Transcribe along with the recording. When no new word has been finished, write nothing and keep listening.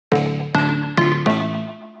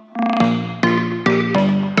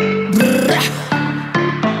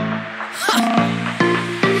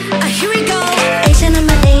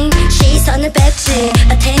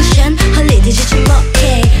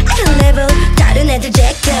애들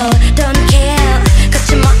제껴 Don't care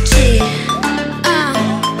거침없지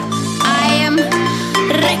I am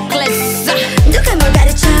reckless 누가 뭘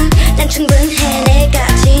가르쳐 난 충분해 내가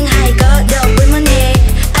가진 high 너 불만해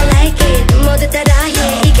I like it 모두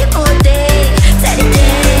따라해 이게 뭐대 짜릿해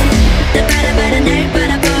나 바라봐라 날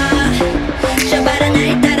바라봐 저 봐라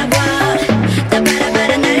날 따라와 나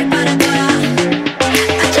바라봐라 날 바라봐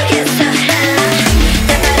아 저기서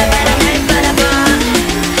나 바라봐라 날 바라봐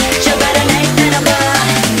저 봐라 날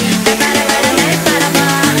따라와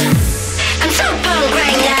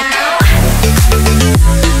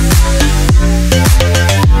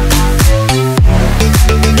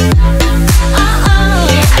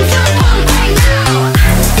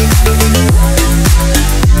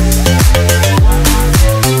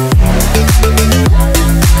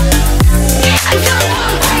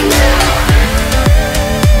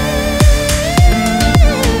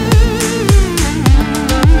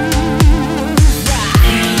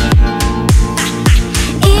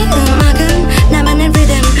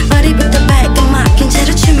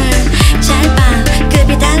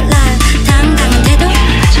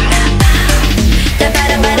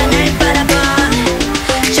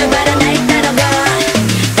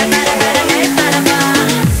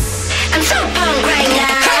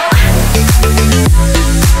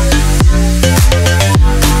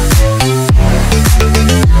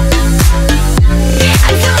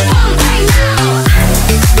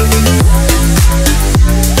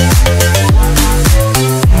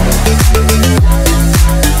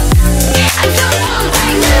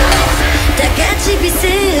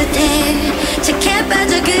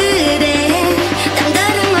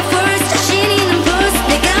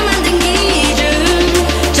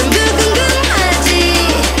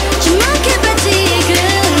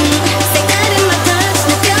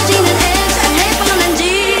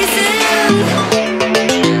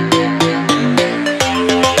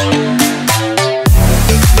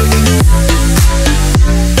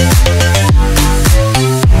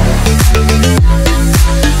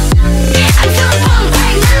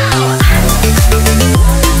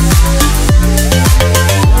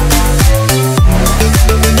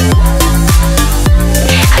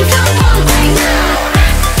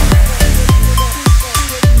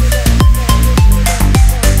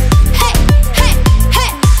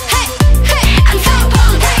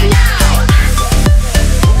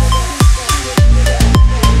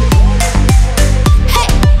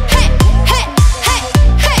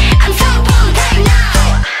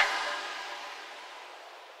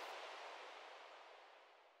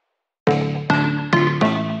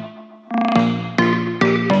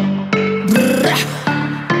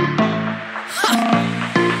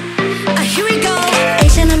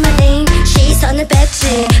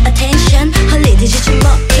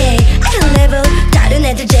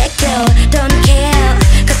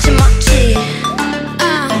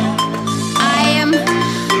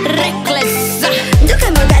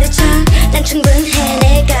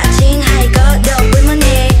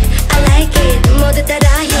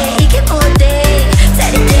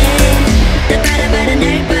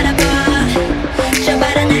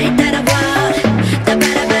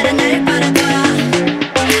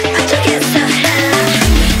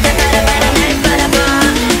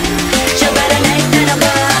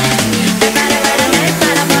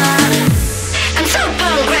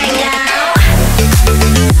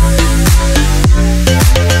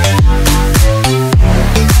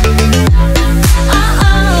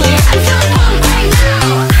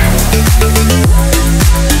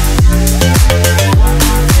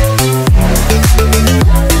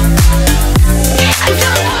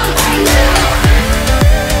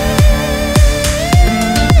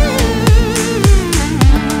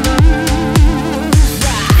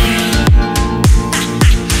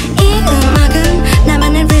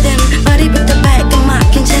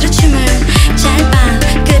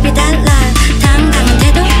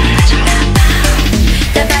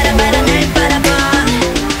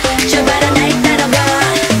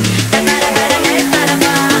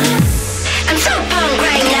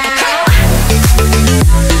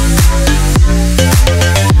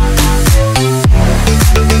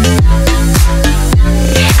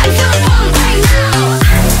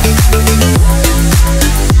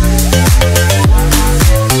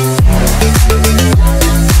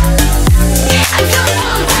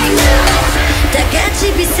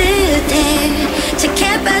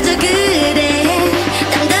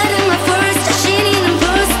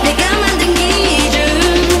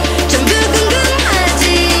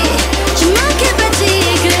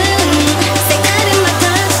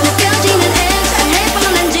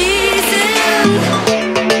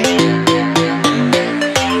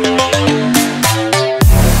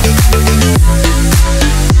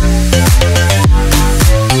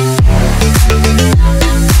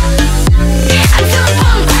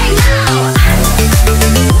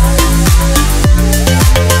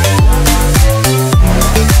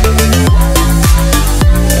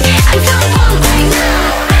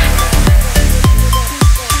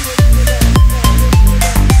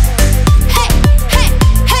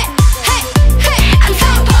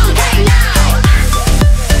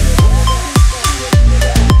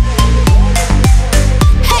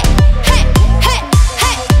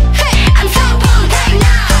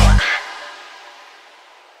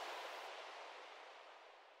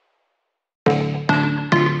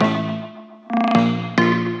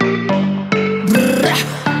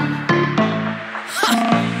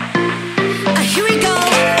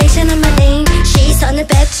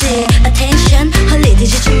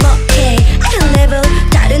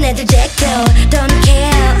모두 제껴 Don't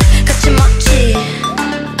care 거침없이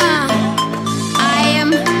I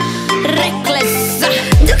am reckless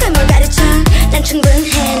누가 뭘 가르쳐 난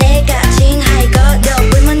충분해 내가 징하이고 너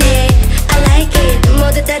불만해 I like it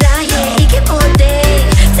모두 따라해 이게 어때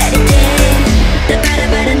짜릿해 다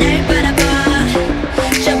바라봐라 날 바라봐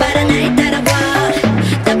저 봐라 날 따라와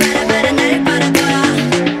다 바라봐라 날 바라봐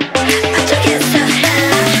앞쪽에서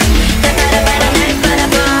다 바라봐라 날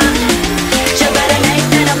바라봐 저 봐라 날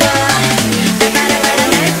따라와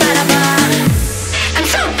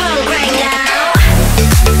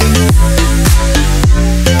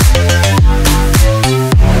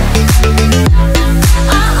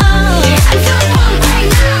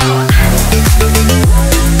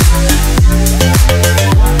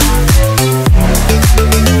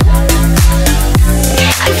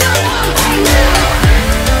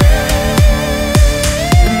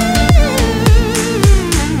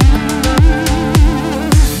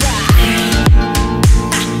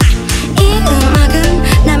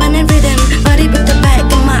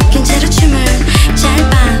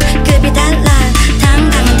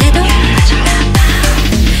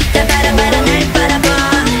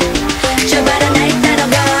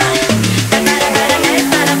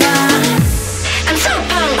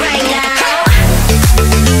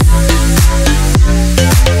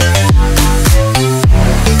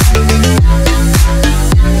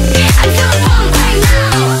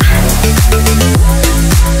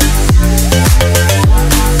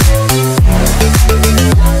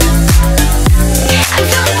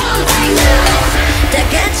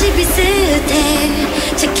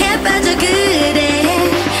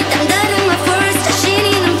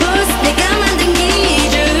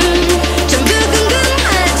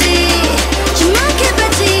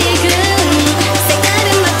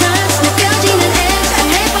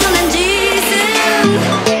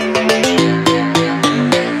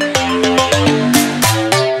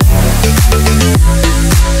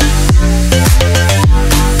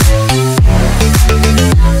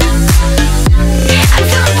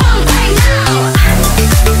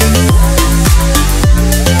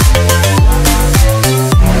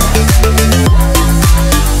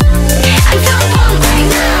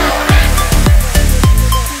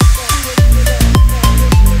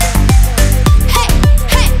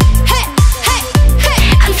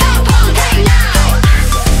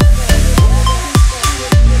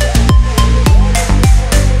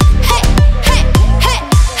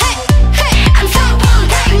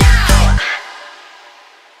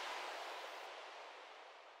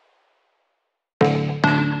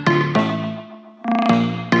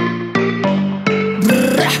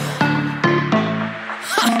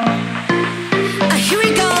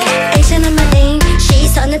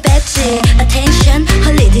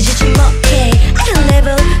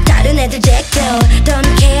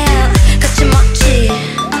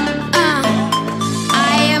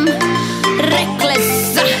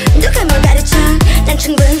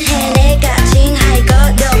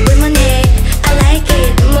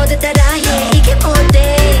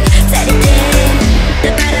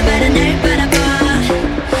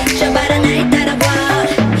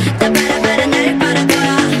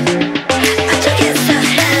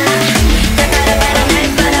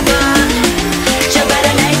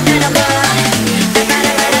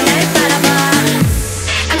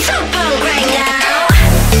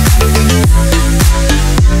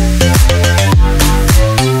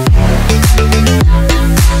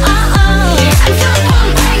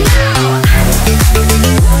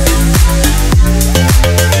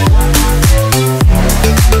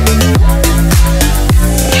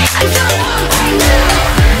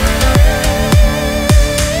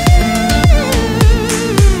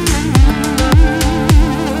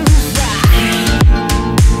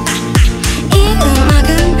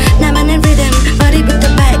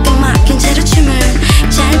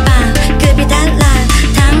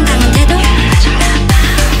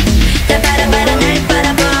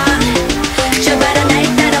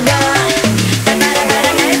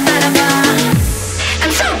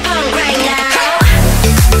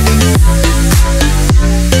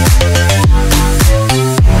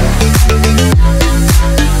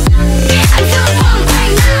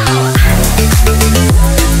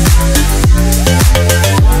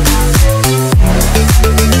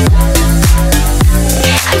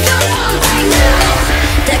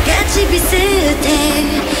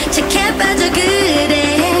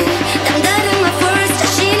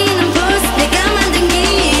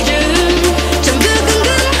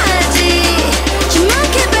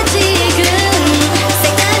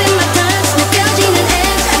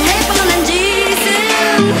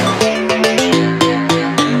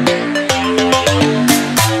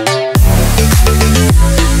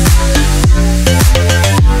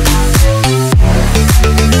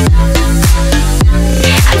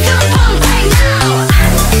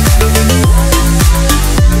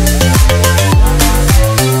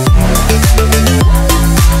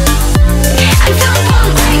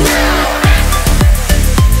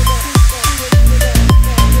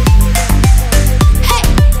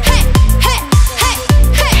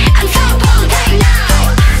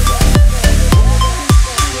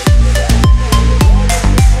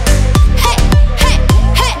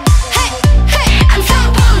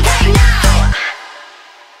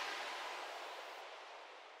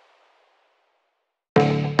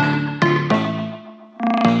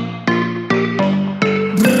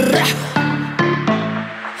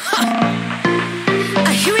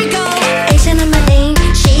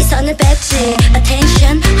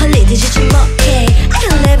거침없게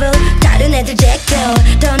I level 다른 애들 제껴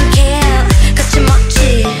Don't care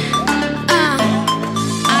거침없지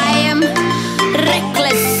I am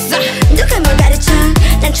reckless 누가 뭘 가르쳐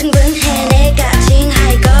난 충분해 내가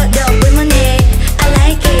징하이고 너 불만해 I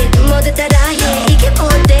like it 모두 따라해 이게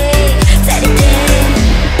뭐대 짜릿해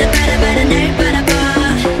다 바라봐라 날 바라봐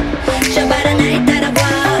저 봐라 날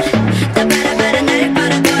따라와 다 바라봐라 날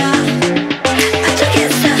바라봐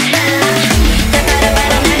어쩌겠어 다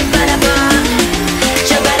바라봐라 날 바라봐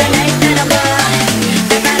저 봐라 날 따라와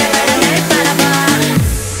다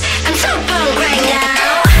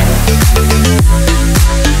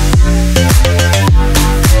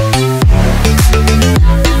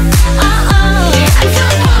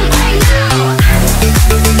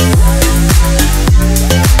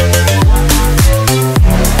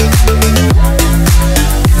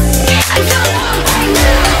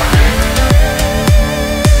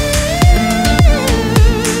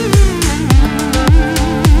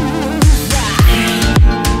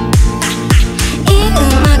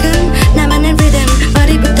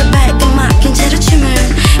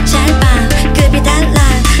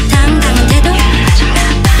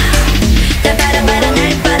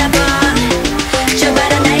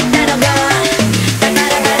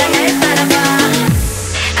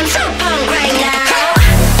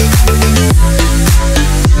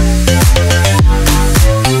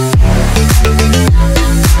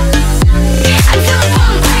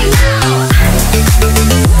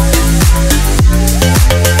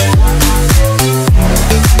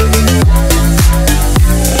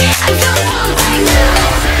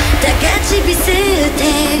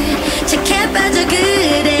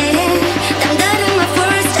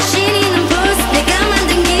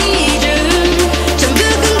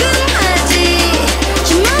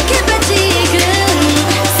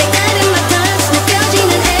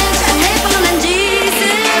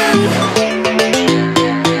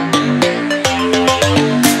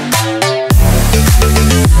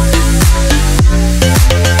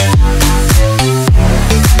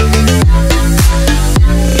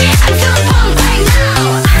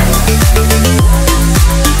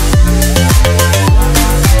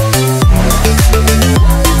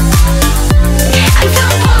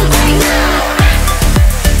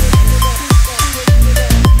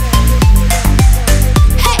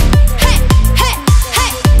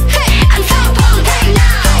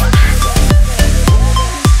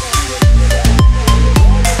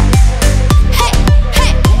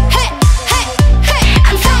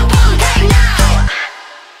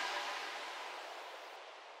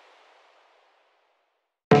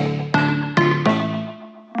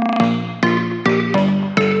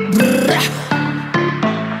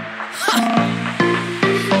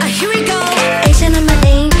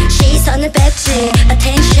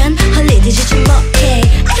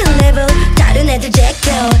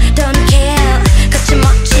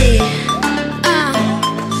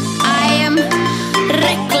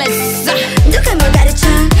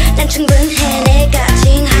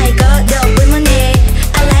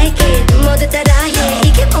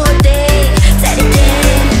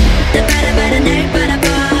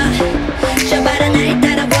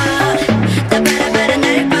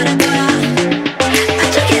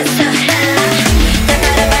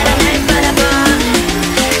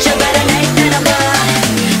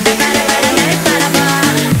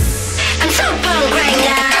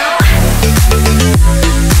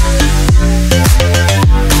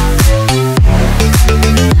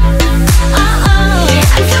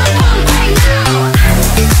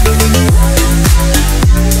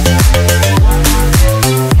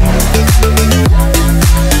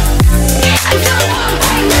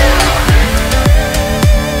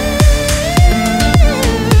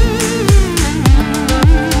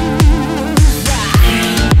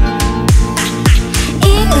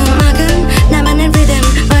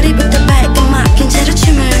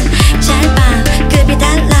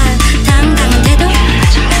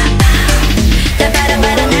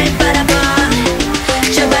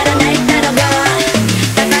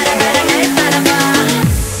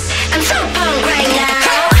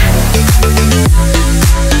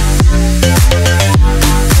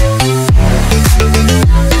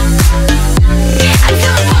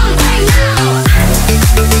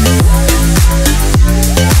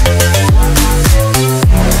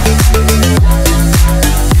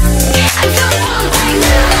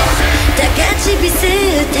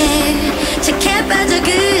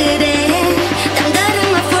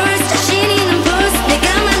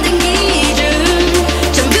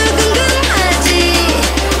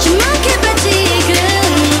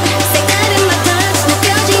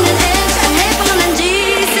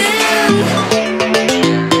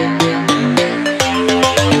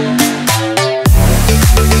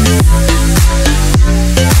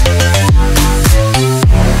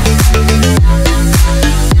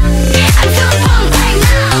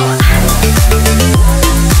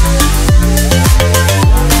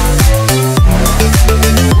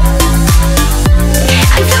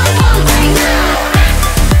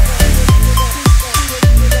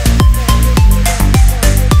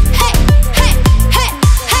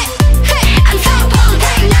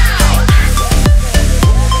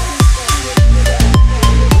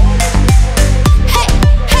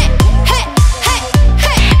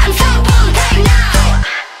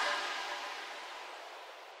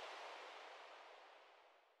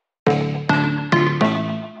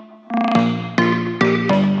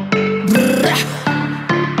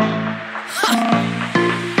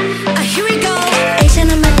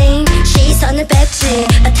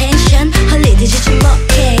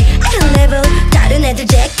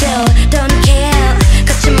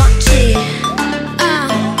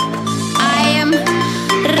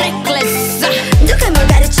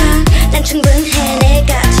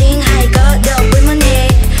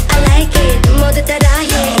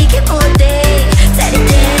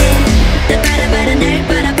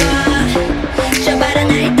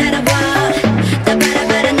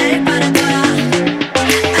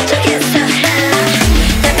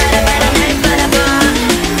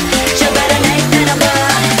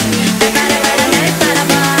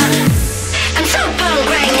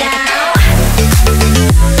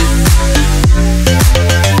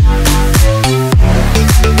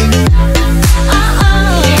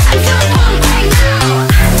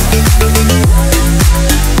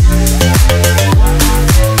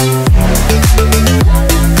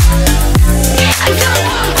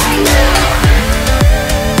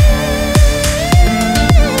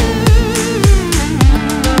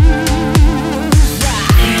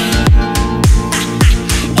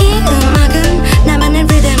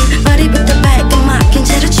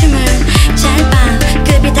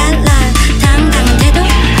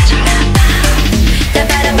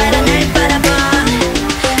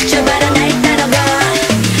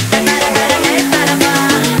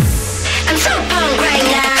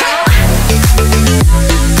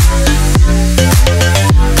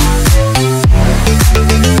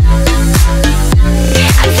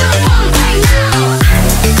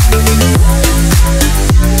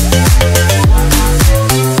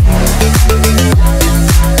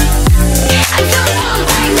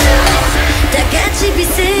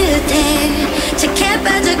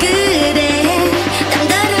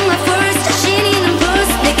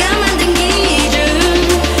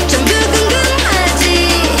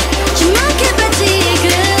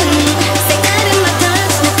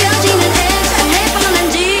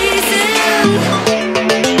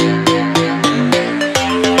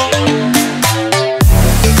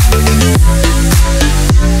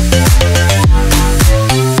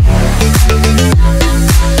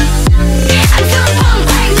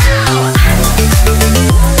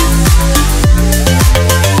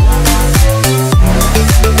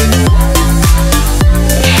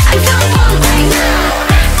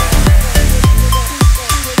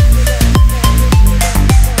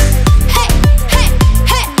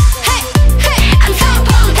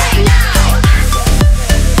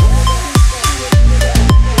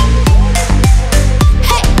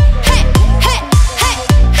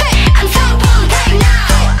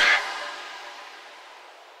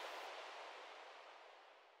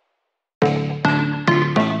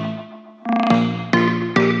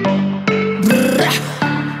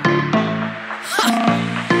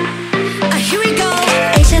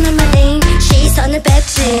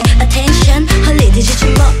attention 홀리듯이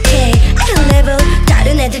주목해 I can level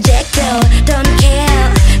다른 애들 제껴 Don't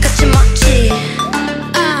care 거침없지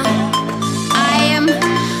I am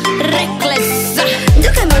reckless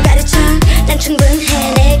누가 뭘 가르쳐 난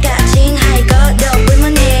충분해 내가 가진 high 너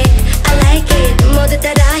불만해 I like it 모두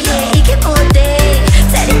따라해 이게 뭐대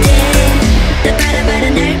짜릿해 나 바라봐라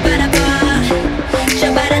날 바라봐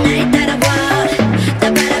저 봐라 날 따라와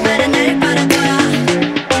나 바라봐라 날 바라봐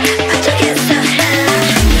어쩌겠어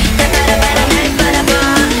나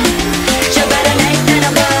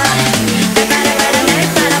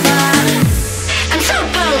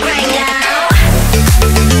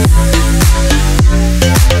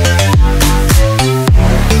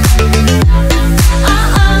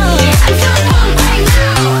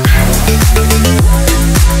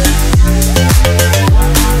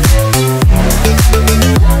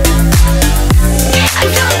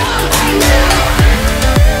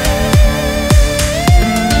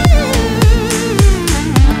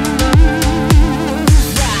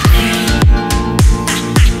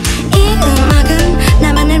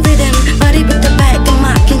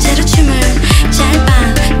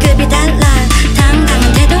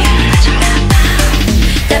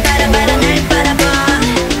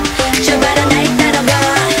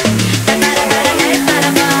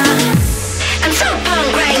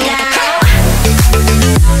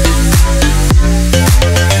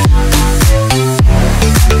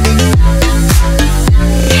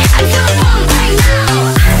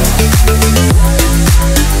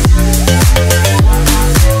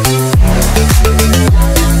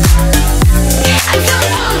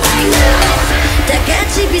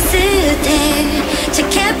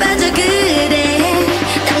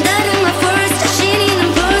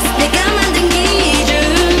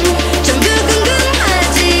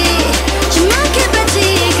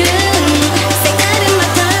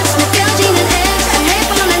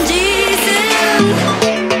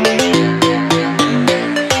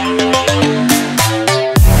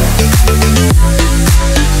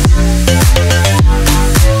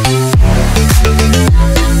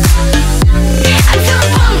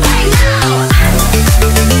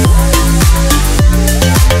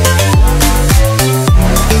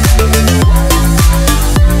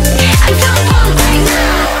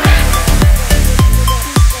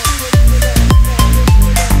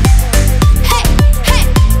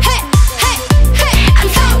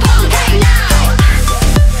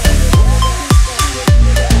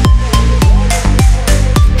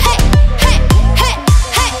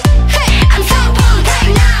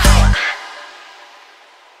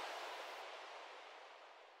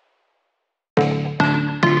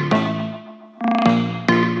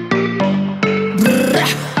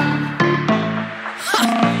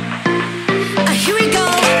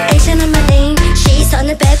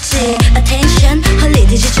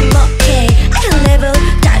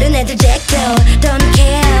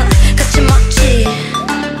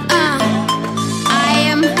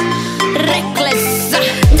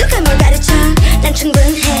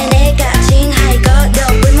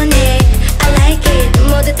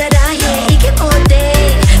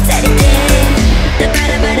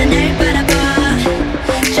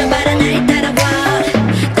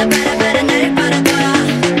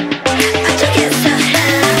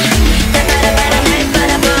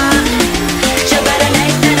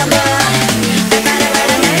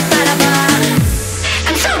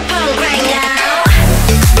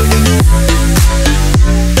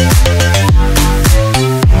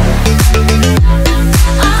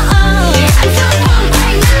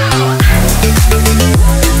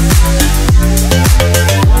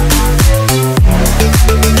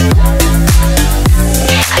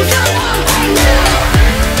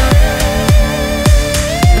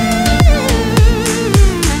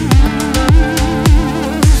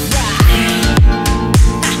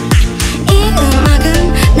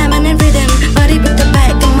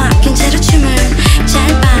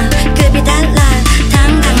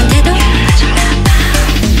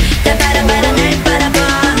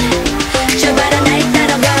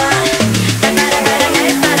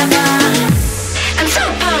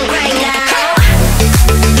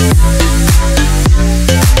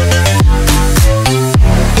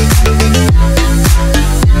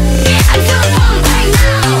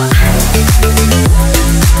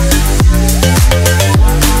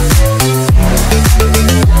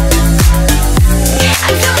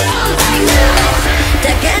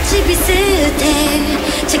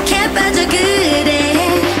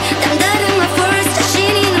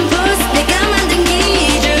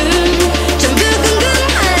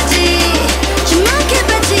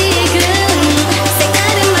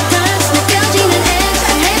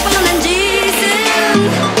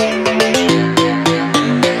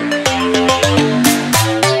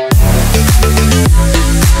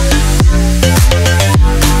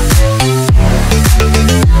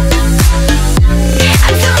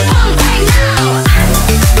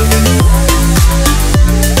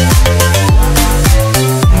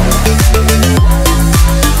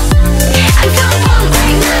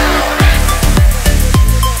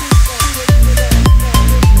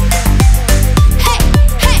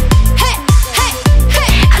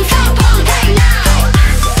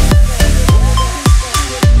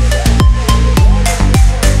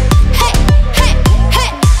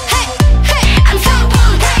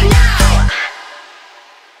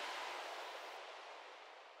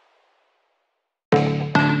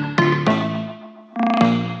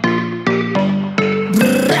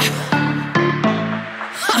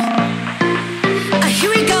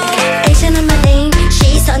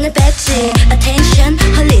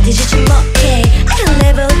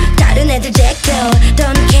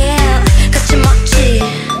Don't care 거침없이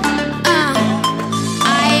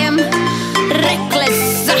I am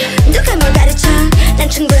reckless 누가 뭘 가르쳐 난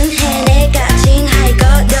충분해 내가 가진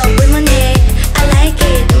하이거도 불만해 I like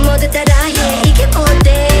it 모두 따라해 이게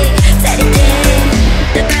어때 짜릿해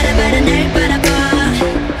다 바라봐라 날 바라봐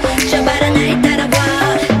저 봐라 날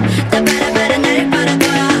따라와 다 바라봐라 날 바라봐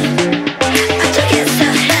어쩌겠어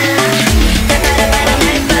다 바라봐라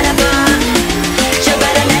날 바라봐 저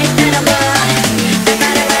봐라 날 따라와 다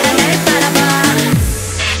바라봐라 날 바라봐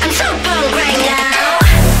I'm so punk right now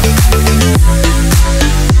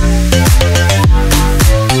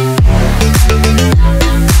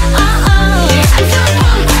I'm so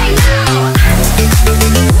punk right now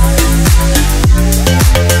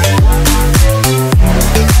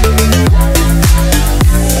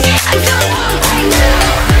I'm so punk right now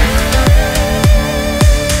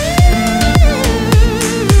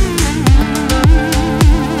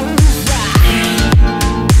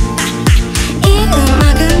이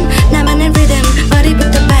음악은 나만의 리듬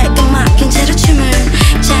머리부터 발끝 채로 춤을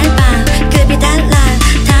잘 봐 급이 달라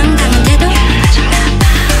당당한 태도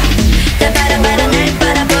다 바라봐라 날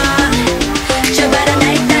바라봐 저 봐라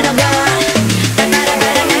날 따라와 다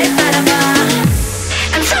바라봐라 날 바라봐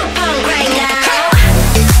I'm so punk right now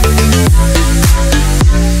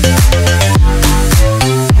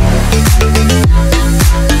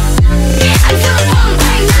I'm so punk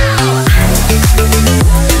right now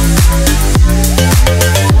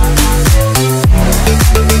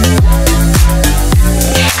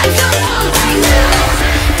I'm so punk right now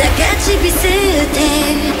다 같이 비슷해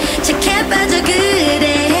착해 빠져 그래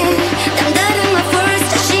남다른 my force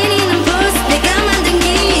자신 있는 포스 내가 만든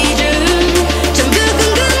기준 전부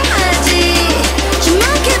궁금하지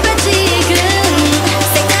주목해봐 지금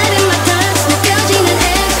색다른 my touch 느껴지는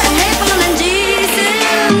edge 안 해보는 짓은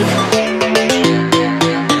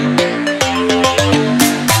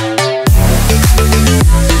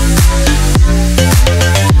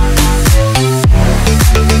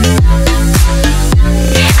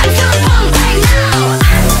I'm so punk right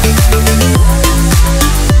now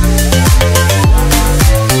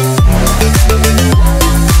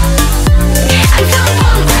I'm so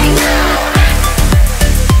punk right now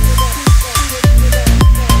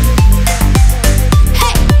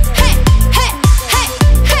Hey, hey, hey, hey,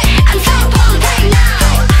 hey I'm so punk right now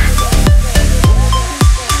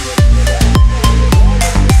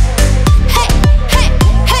Hey, hey,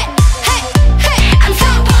 hey, hey, hey I'm so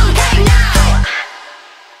punk right now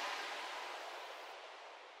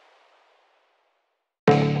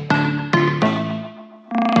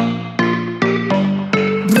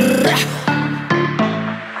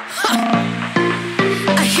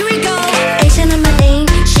Here we go Asian on my lane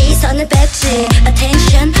시선을 뺐지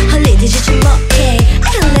Attention 홀리듯이 주목해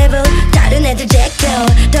I can level 다른 애들 제껴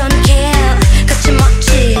Don't care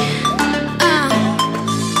거침없이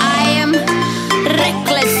I am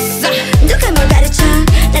reckless 누가 뭘 가르쳐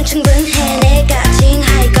난 충분해 내가 가진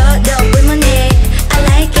하이거도 불만해 I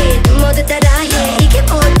like it 모두 따라해 이게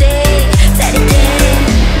어때 짜릿해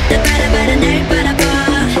다 바라봐라 날 바라봐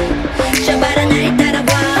저 봐라 날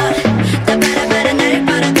따라와 다 바라봐라 날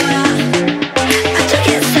바라봐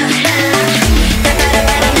어쩌겠어 다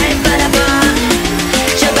바라봐라 날 바라봐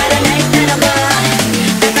저 봐라 날 따라와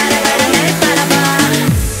다 바라봐라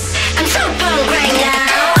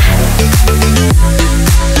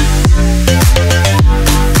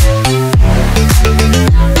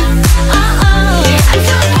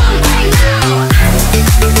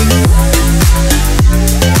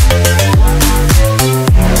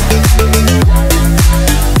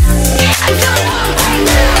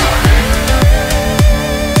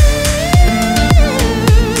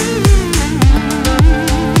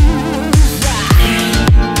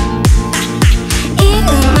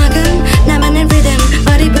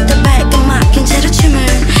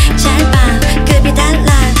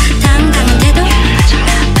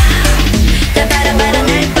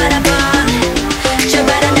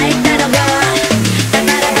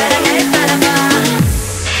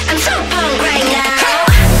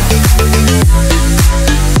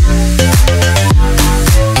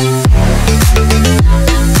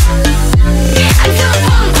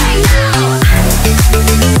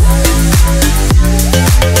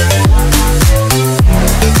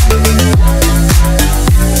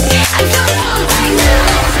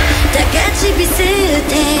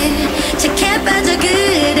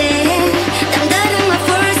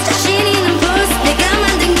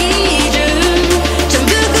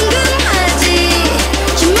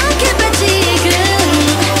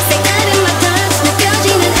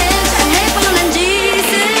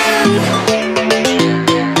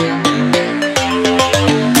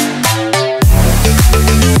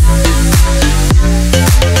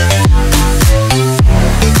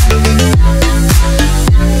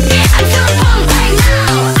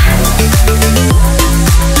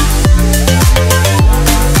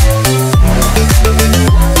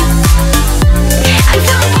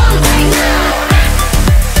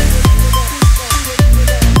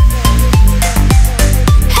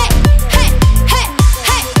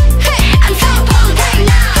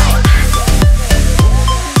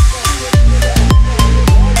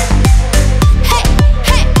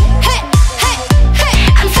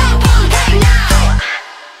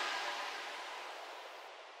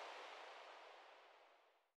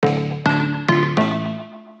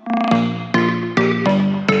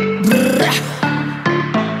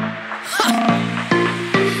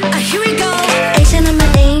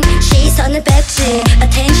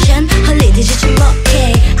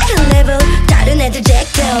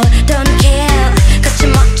still don't care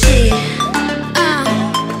거침없이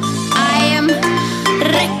I am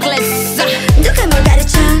reckless 누가 뭘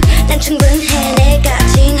가르쳐 난 충분해 내가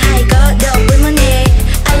징하이고 너 불만해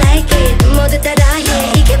I like it 모두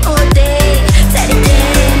따라해 이게 어때 짜릿해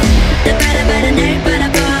나 바라봐라 날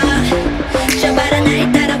바라봐 저 봐라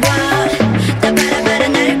날 따라와 나 바라봐라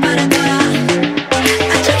날 바라봐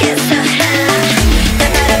어쩌겠어 나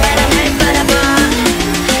바라봐라 날 바라봐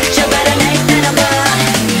저 봐라 날 따라와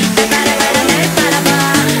나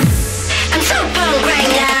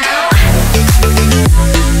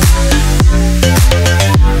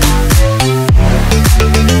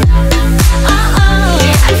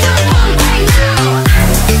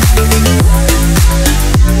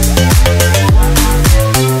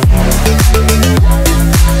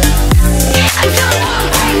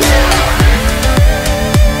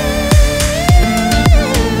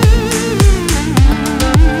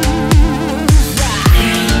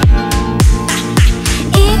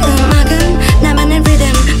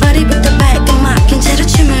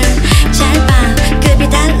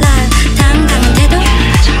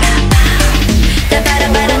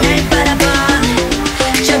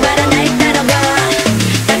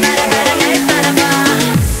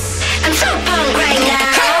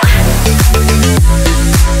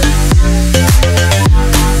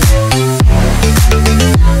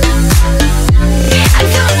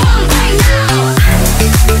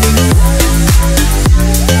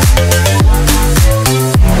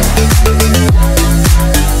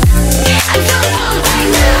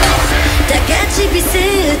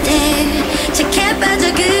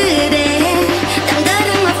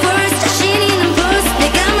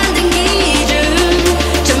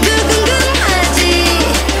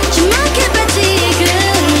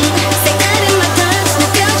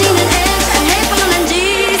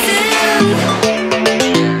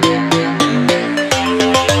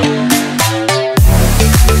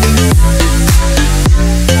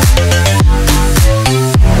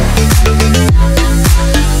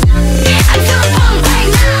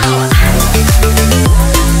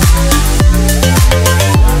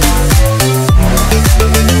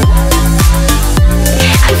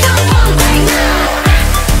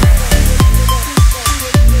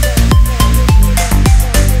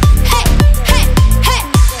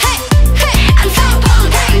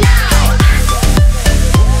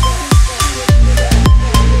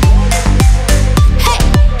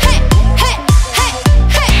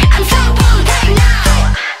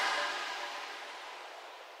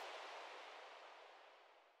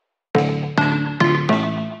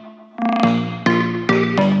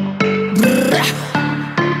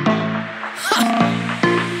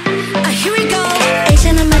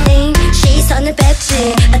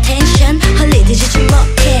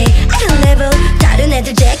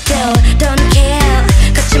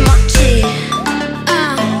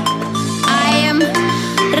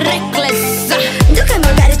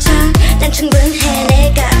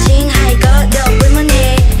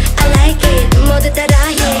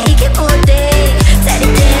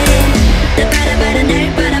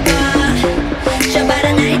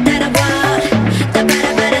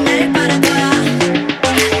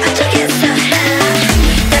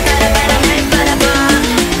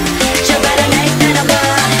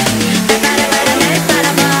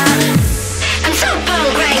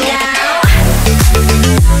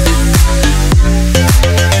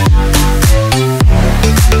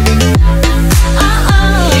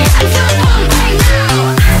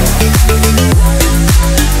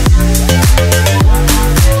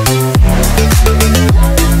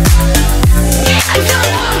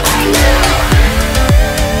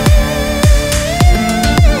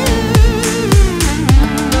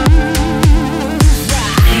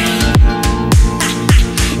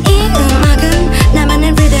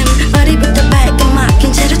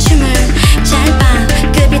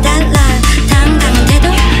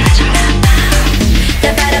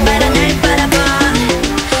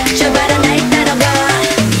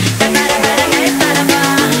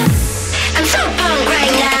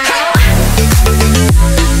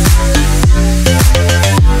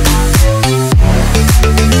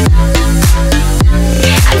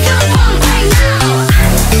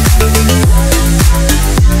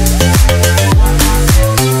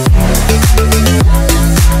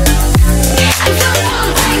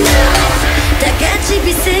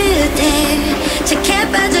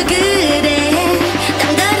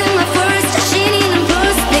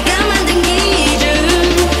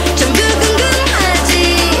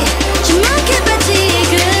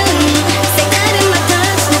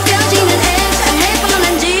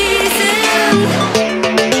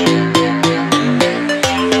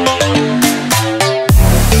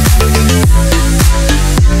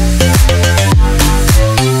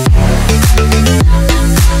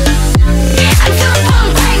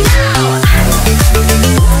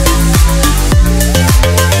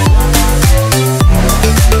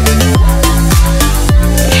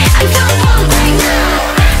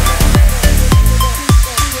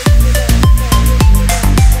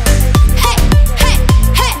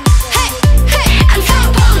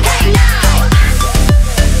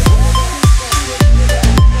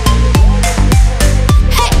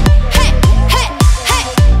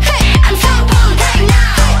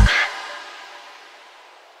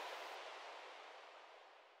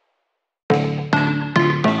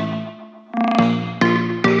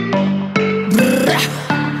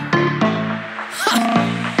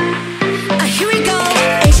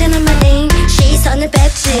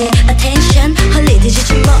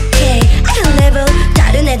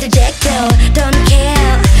Don't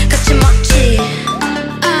care 거침없이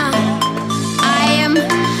I am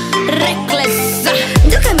reckless.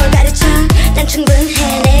 누가 뭘 가르쳐 난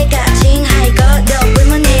충분해. 내가 가진 하이거도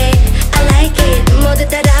불만해. I like it 모두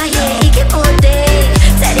따라해. 이게 어때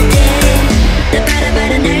짜릿해. 나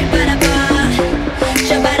바라봐라 날 바라봐.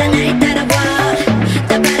 저 봐라 날 따라와.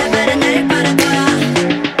 나 바라봐라 날 바라봐.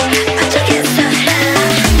 안쪽에서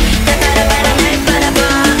나 바라봐라 날 바라봐.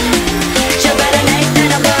 저 봐라 날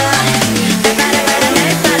따라와. 나 바라봐라 날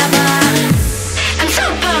바라봐. I'm so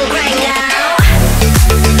punk right now.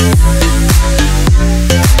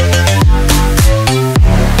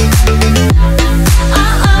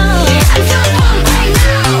 I'm so punk right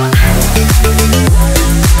now.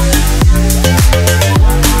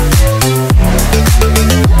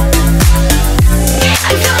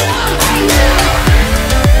 I'm so punk right now.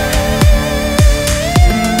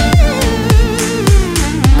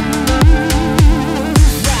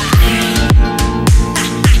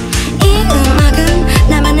 이 음악은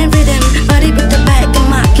나만의 리듬. 머리부터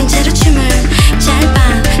발끝막힌 채로 춤을 잘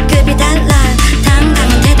봐. 급이 달라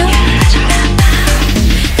당당한 태도.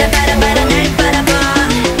 나 바라봐라 날 바라봐.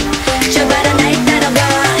 저 봐라 날 따라와.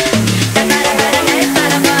 나 바라봐라 날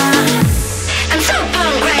바라봐. I'm so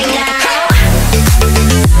punk right now.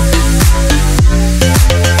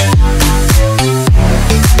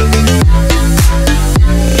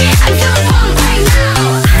 I'm so punk right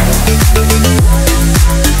now.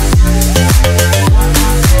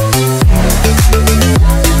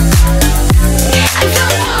 I'm so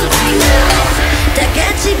punk right now. 다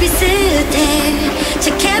같이 비슷해.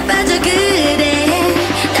 착해 빠져 그래.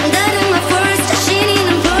 남다른 my force 자신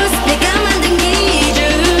있는 pose. 내가 만든 기준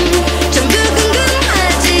전부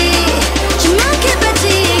궁금하지. 주목해봐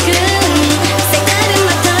지금. 색다른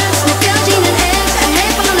my touch 느껴지는 edge. 안 할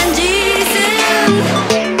뻔한 짓은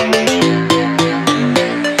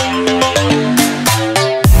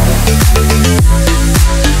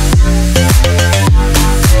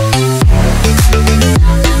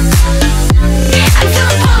I'm so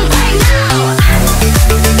punk right now.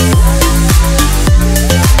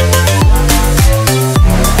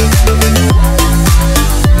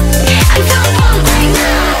 I'm so punk right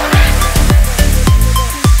now.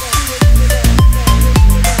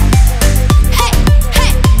 Hey,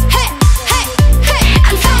 hey, hey, hey, hey.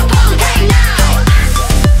 I'm so punk right now.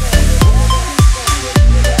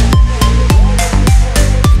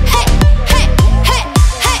 Hey, hey, hey,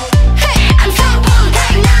 hey, hey. I'm so punk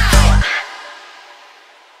right now.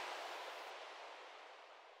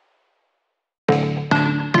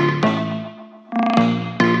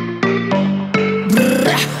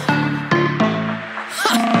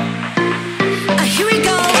 Here we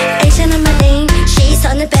go. Asian my name.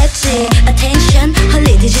 시선을 뱉지. Attention.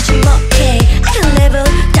 홀리듯이 주목해. I can level.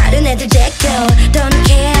 다른 애들 제껴. Don't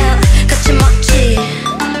care. 거침없이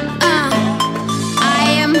I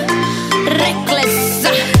am reckless.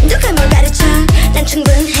 누가 뭘 가르쳐 난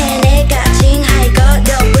충분해. 내가 가진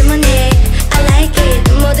하이거도 불만해. I like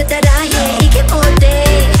it 모두 따라해. 이게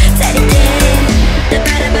어때 짜릿해. 나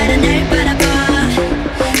바라봐라 날 바라봐.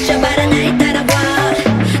 저 봐라 날 따라와.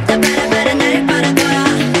 나 바라봐라 날 바라봐.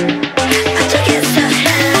 안쪽에서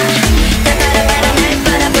나 바라봐라 날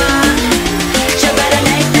바라봐. 저 봐라 날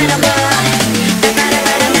따라와. 나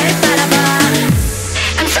바라봐라 날 바라봐.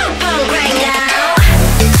 I'm so punk right now.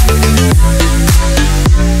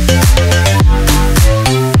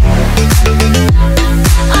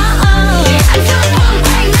 I'm so punk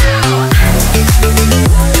right now.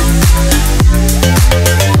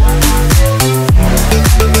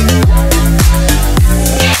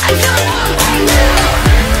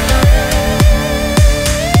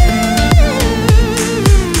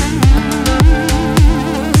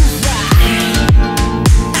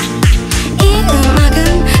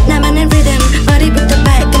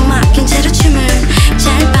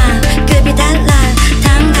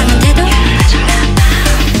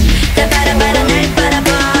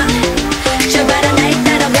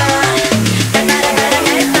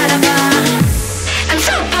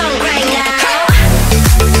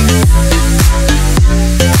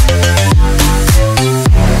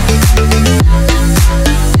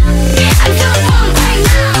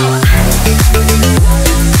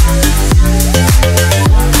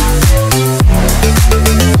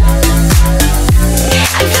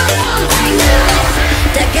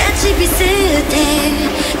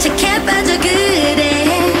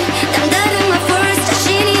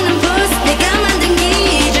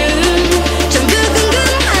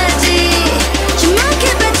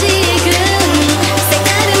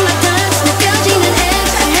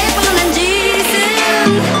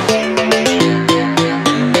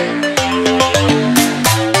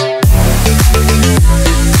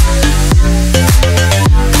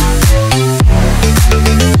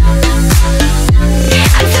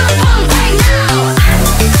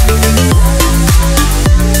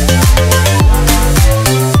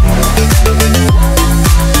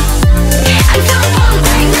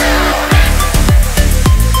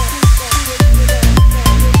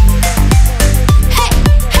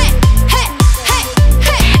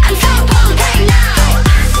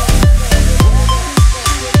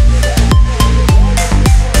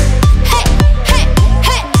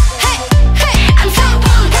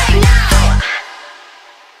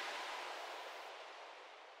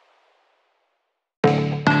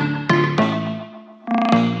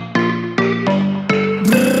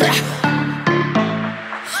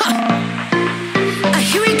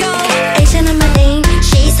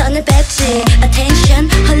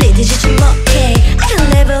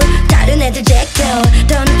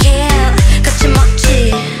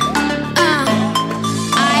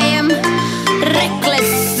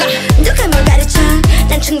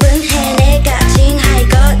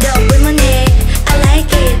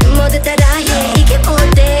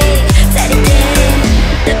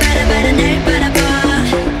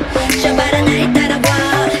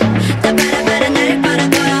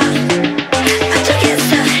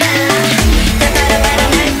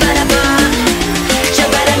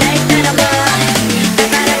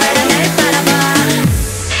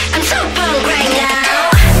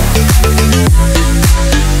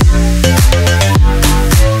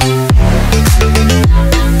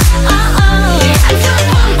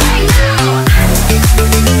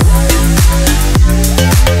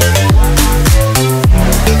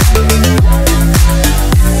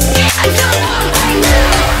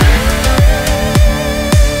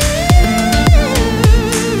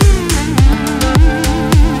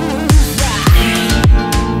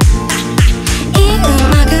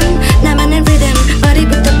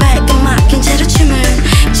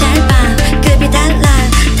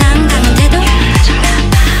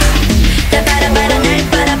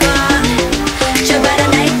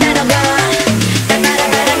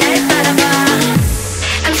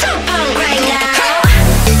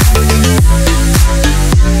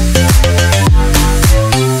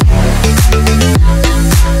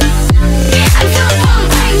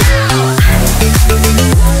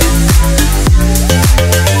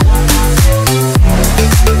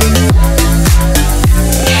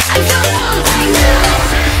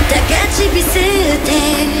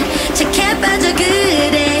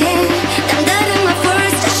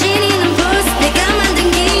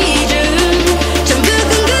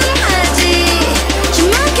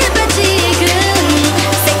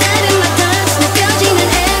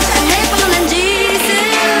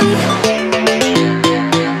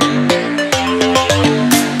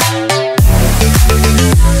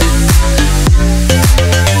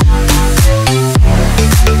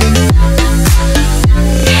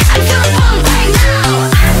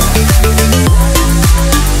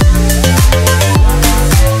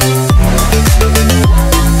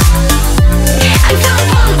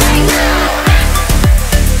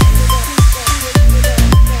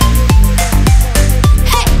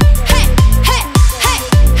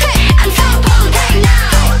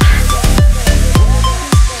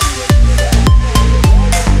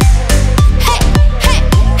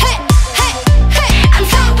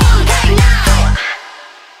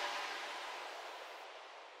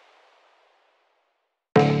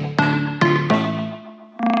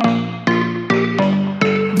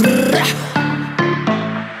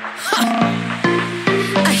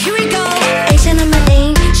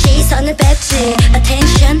 멋지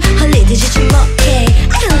attention 홀리듯이 주목해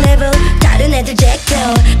I level 다른 애들 제껴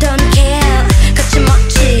don't care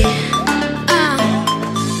거침없지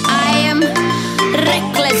I am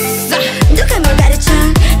reckless 누가 뭘 가르쳐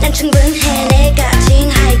난 충분해 내가 가진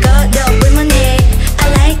하이고 너 불만해 I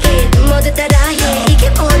like it 모두 따라해 이게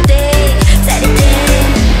어때 짜릿해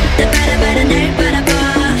다 바라봐라 날 바라봐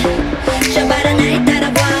저 봐라 날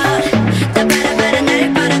따라봐 다 바라봐라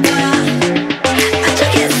날 바라봐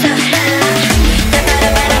어쩌겠어 다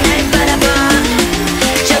바라봐라 날 바라봐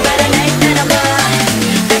저 봐라 날 따라봐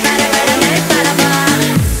다 바라봐라 날 바라봐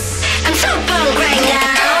I'm so punk right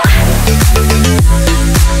now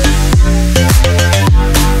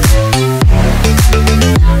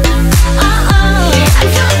I'm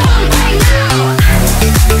so punk right now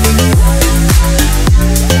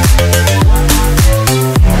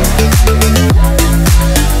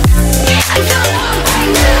I'm so punk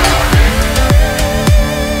right now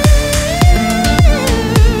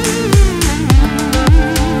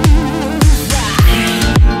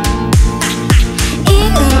이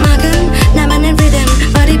음악은 나만의 리듬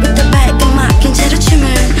머리부터 발끝 채로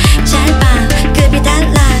춤을 잘 봐 급이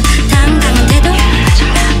달라 당당한 태도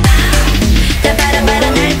다 바라봐라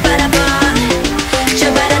날 바라봐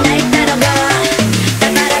저 봐라 날 따라봐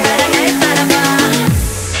다 바라봐라 날 바라봐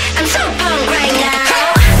I'm so punk right now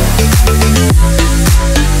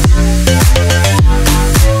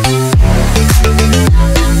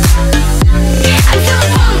I'm so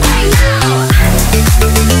punk right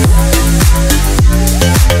now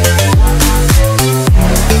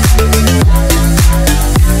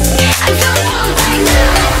I'm so punk right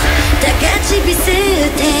now 다 같이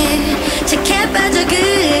비슷해 착해 빠져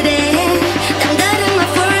그래 남다른 my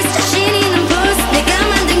force 자신 있는 pose 내가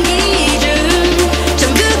만든 기준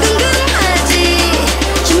전부 궁금하지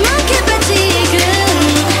주목해봐 지금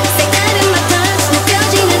색다른 my touch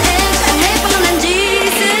느껴지는 edge 안 해보는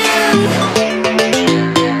짓은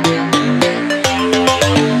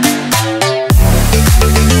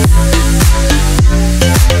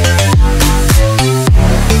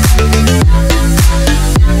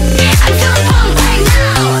I'm so punk right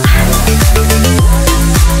now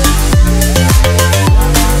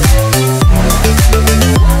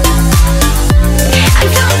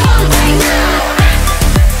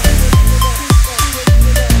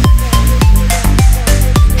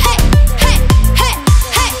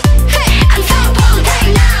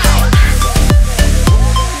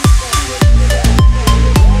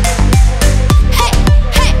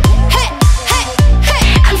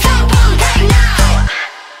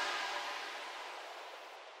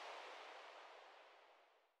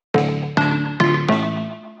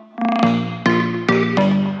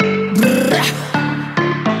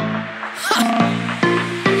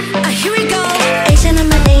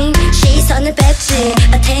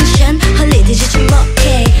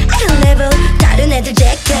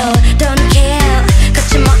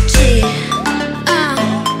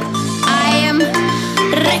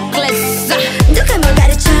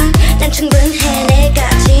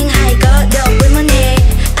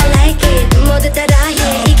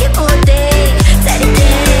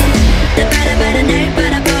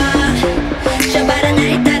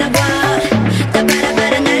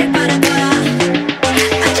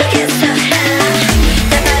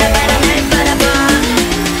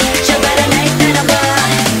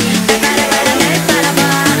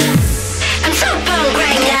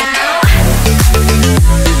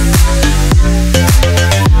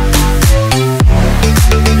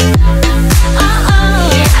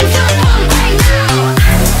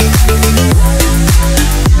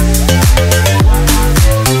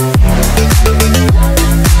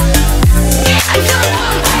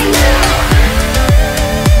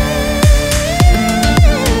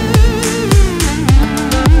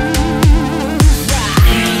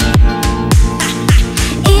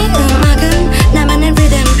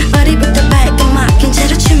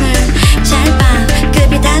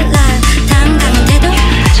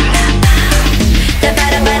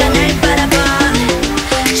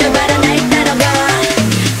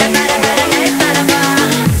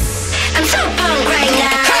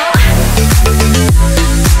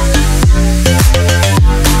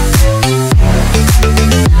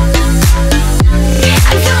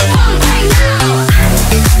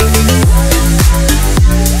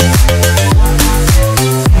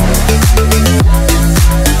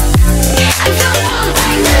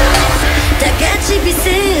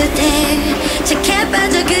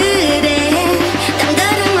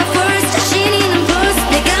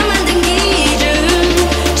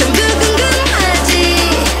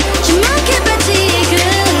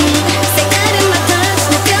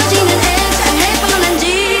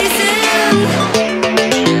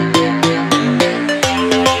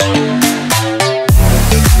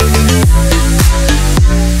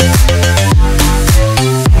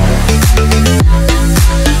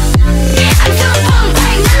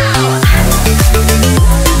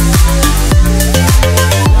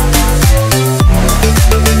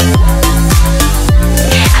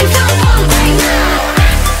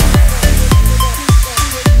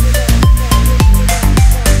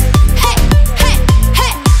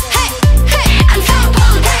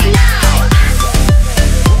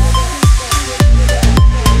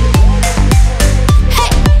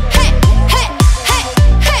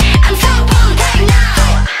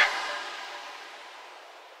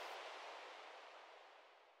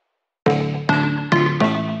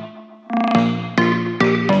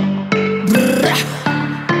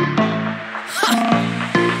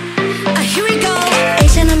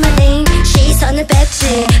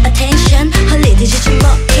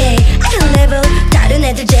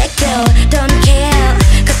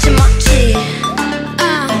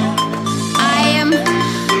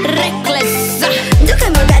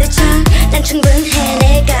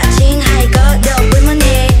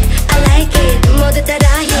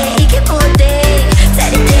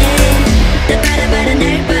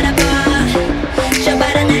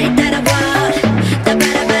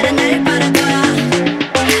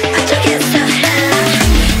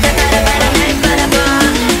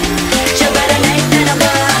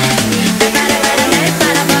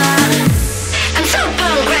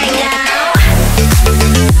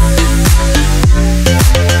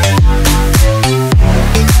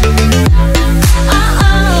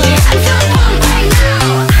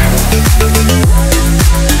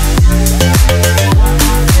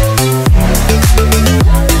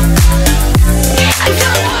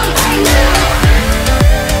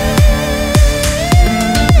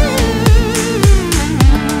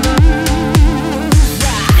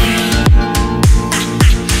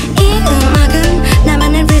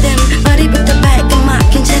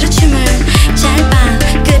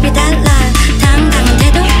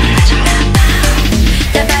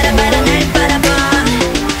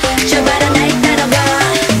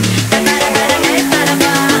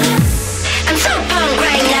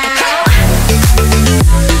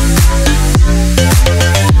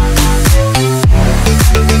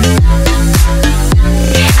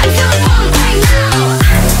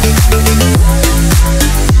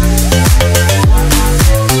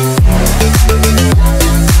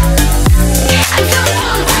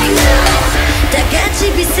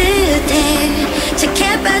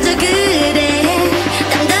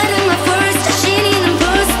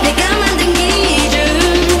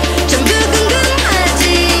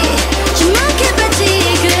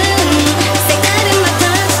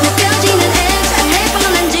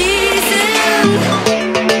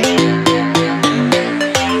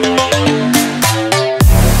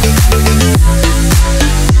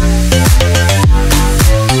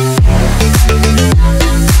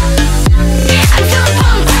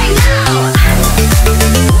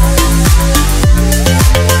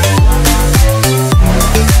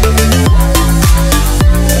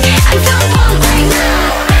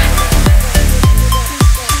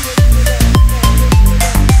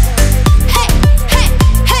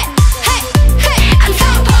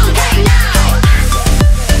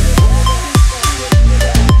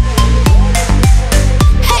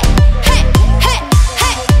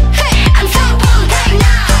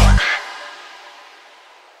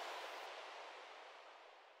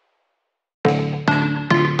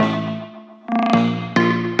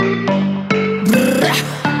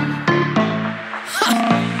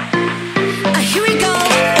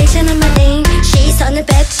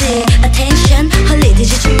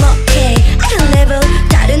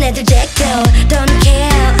더